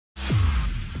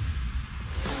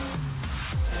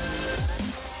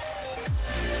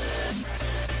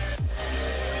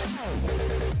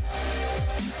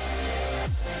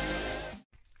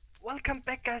Welcome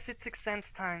back, guys, it's Exams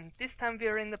time. This time we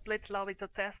are in the Blitz lobby to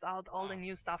test out all the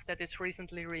new stuff that is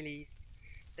recently released.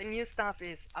 The new stuff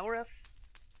is auras,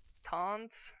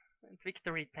 taunts, and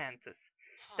victory dances.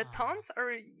 The taunts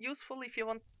are useful if you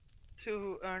want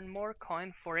to earn more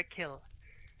coin for a kill.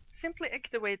 Simply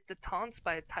activate the taunts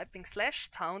by typing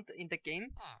 /taunt in the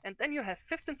game, and then you have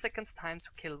 15 seconds time to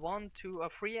kill 1, 2 or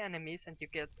 3 enemies and you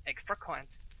get extra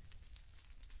coins.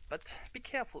 But be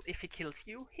careful, if he kills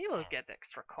you, he will get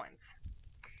extra coins.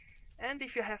 And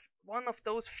if you have one of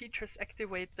those features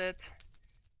activated,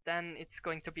 then it's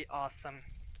going to be awesome.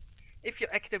 If you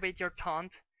activate your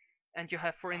taunt, and you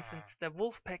have, for instance, the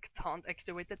Wolfpack taunt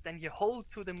activated, then you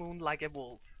hold to the moon like a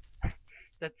wolf.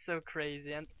 That's so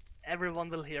crazy, and everyone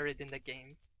will hear it in the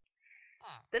game.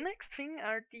 The next thing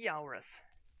are the auras.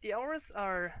 The auras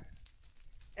are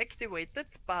activated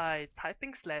by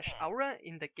typing /aura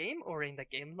in the game or in the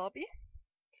game lobby.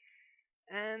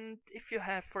 And if you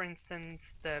have, for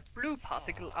instance, the blue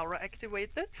particle aura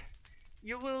activated,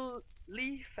 you will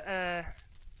leave a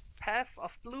path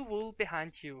of blue wool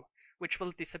behind you, which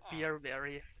will disappear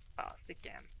very fast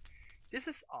again. This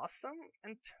is awesome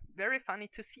and very funny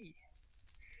to see.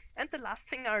 And the last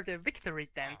thing are the victory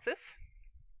dances.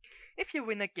 If you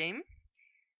win a game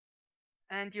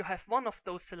and you have one of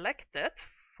those selected,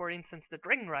 for instance the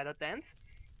Dragon Rider dance,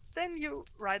 then you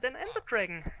ride an Ender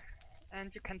Dragon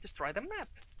and you can destroy the map.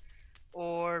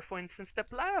 Or for instance the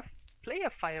player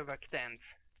firework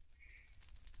dance.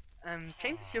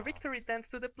 Changes your victory dance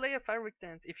to the player firework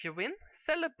dance. If you win,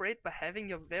 celebrate by having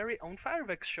your very own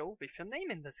fireworks show with your name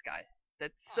in the sky.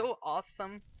 That's so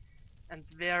awesome and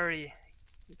very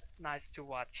nice to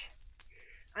watch.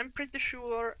 I'm pretty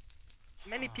sure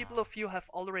many people of you have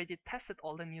already tested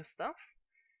all the new stuff,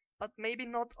 but maybe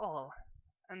not all.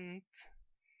 And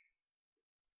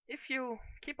if you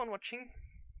keep on watching,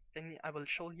 then I will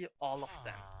show you all of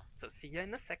them. So see you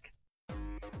in a sec.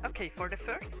 Okay, for the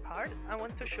first part, I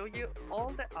want to show you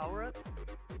all the auras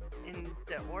in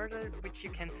the order which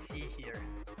you can see here.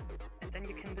 And then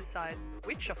you can decide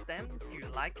which of them do you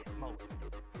like most.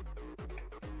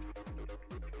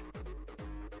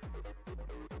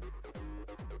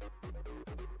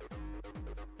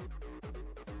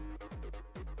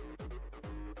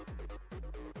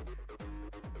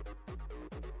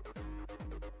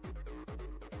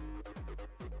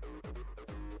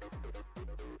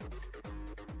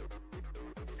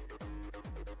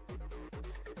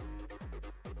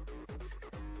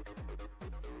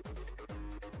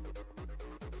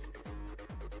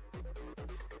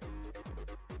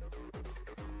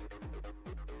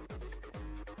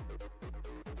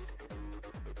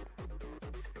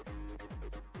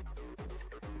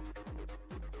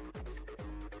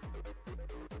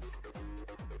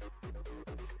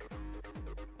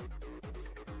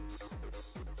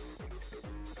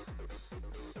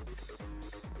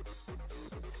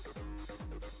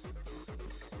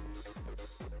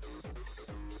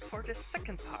 For the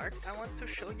second part, I want to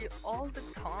show you all the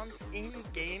taunts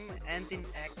in-game and in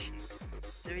action,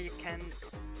 so you can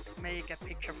make a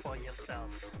picture for yourself.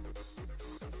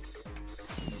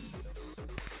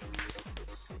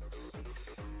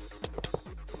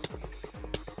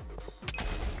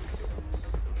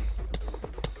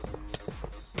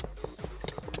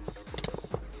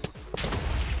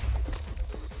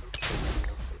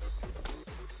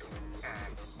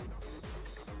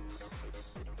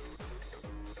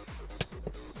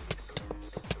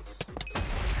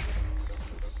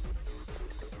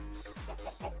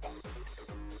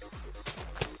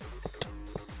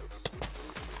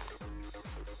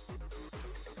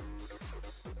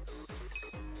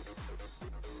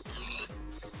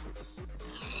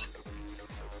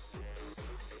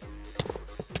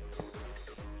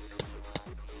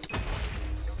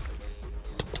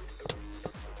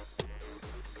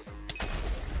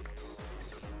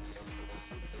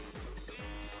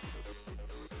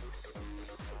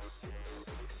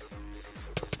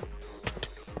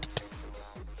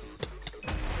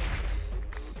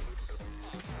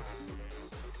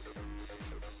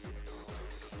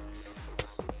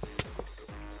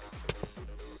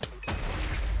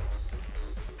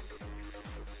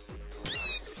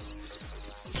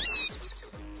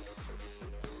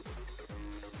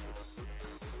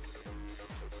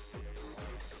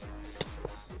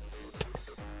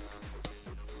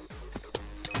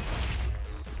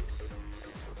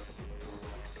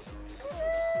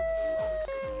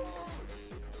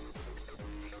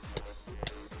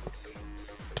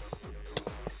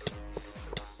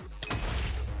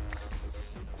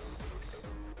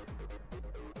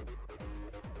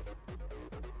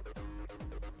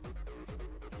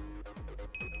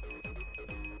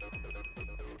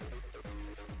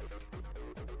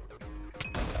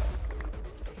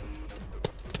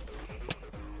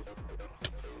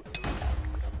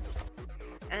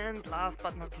 And last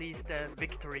but not least, the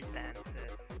victory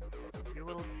dances. You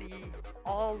will see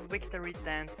all victory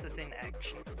dances in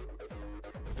action.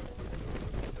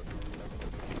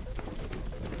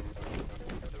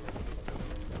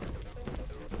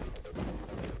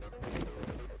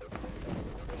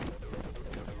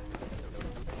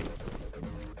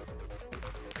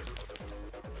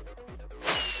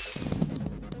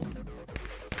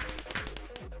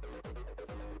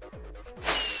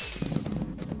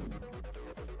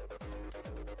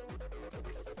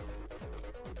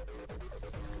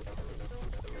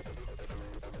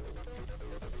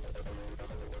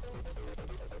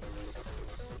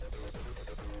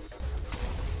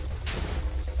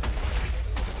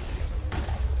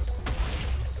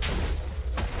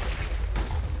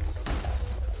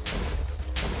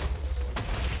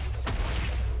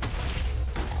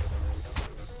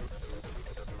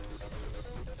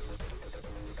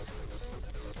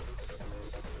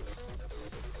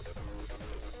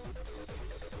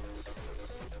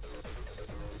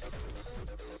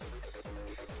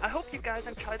 I hope you guys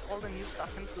enjoyed all the new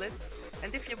stuff in Blitz,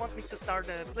 and if you want me to start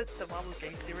a Blitz survival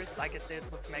game series like I did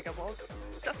with Mega Walls,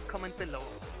 just comment below.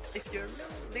 If you're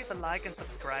new, leave a like and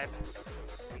subscribe,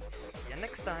 and see you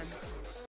next time.